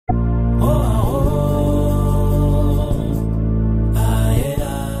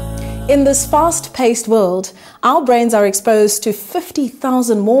In this fast-paced world, our brains are exposed to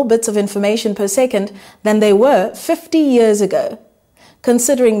 50,000 more bits of information per second than they were 50 years ago.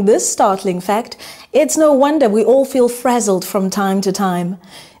 Considering this startling fact, it's no wonder we all feel frazzled from time to time.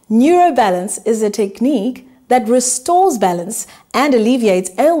 Neurobalance is a technique that restores balance and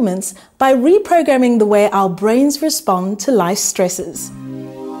alleviates ailments by reprogramming the way our brains respond to life's stresses.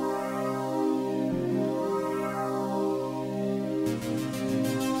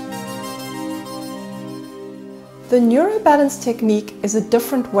 The Neurobalance technique is a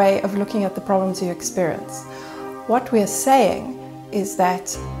different way of looking at the problems you experience. What we're saying is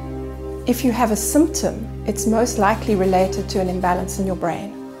that if you have a symptom, it's most likely related to an imbalance in your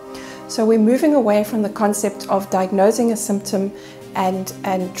brain. So we're moving away from the concept of diagnosing a symptom and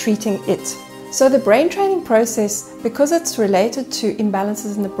treating it. So the brain training process, because it's related to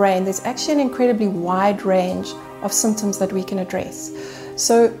imbalances in the brain, there's actually an incredibly wide range of symptoms that we can address.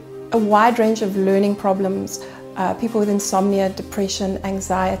 So a wide range of learning problems, people with insomnia, depression,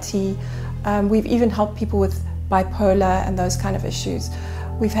 anxiety. We've even helped people with bipolar and those kind of issues.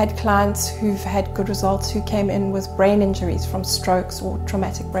 We've had clients who've had good results who came in with brain injuries from strokes or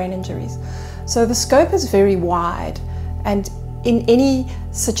traumatic brain injuries. So the scope is very wide, and in any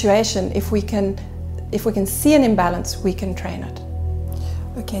situation, if we can see an imbalance, we can train it.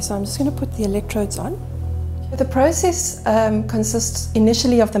 Okay, so I'm just going to put the electrodes on. The process consists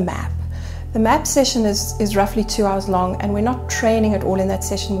initially of the map. The map session is roughly 2 hours long, and we're not training at all in that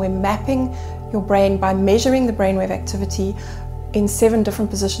session. We're mapping your brain by measuring the brainwave activity in 7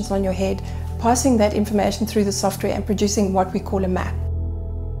 different positions on your head, passing that information through the software and producing what we call a map.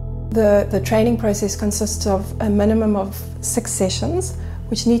 The training process consists of a minimum of 6 sessions,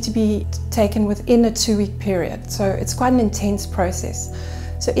 which need to be taken within a 2-week period. So it's quite an intense process.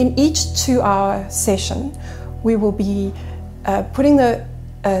 So in each 2-hour session, we will be putting the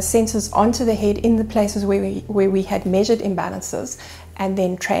sensors onto the head in the places where we had measured imbalances, and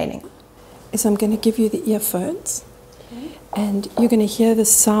then training. So I'm going to give you the earphones, okay, and you're going to hear the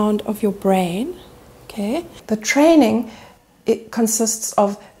sound of your brain. Okay. The training, it consists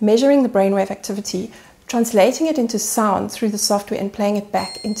of measuring the brainwave activity, translating it into sound through the software and playing it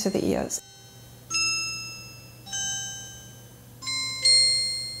back into the ears.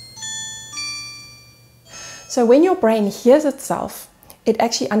 So when your brain hears itself, it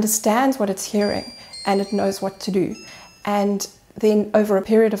actually understands what it's hearing and it knows what to do. And then over a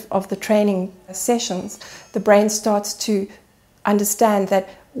period of the training sessions, the brain starts to understand that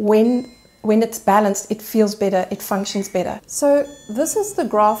when it's balanced, it feels better, it functions better. So this is the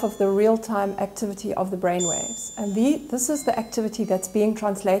graph of the real-time activity of the brain waves. And this is the activity that's being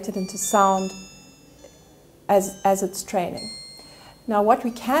translated into sound as it's training. Now what we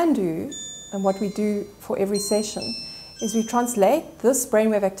can do, and what we do for every session, is we translate this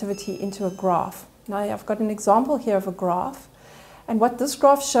brainwave activity into a graph. Now I've got an example here of a graph, and what this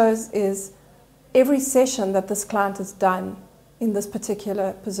graph shows is every session that this client has done in this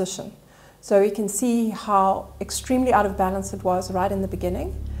particular position. So we can see how extremely out of balance it was right in the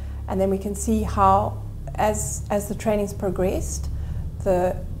beginning, and then we can see how as the training's progressed,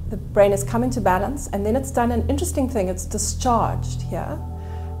 the brain has come into balance, and then it's done an interesting thing, it's discharged here,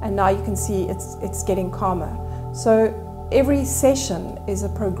 and now you can see it's getting calmer. So every session is a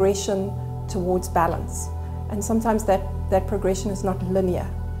progression towards balance, and sometimes that progression is not linear.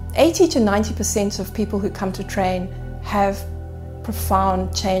 80 to 90% of people who come to train have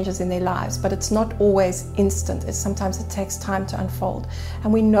profound changes in their lives, but it's not always instant. Sometimes it takes time to unfold.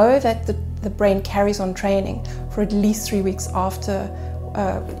 And we know that the brain carries on training for at least 3 weeks after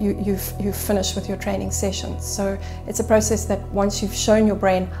you've finished with your training sessions. So it's a process that once you've shown your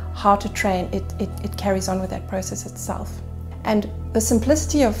brain how to train, it carries on with that process itself. And the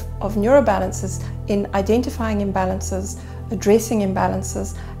simplicity of Neurobalance is in identifying imbalances, addressing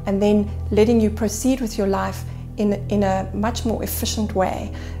imbalances, and then letting you proceed with your life in a much more efficient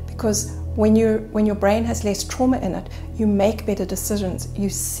way. Because when your brain has less trauma in it, you make better decisions, you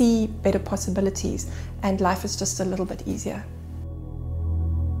see better possibilities, and life is just a little bit easier.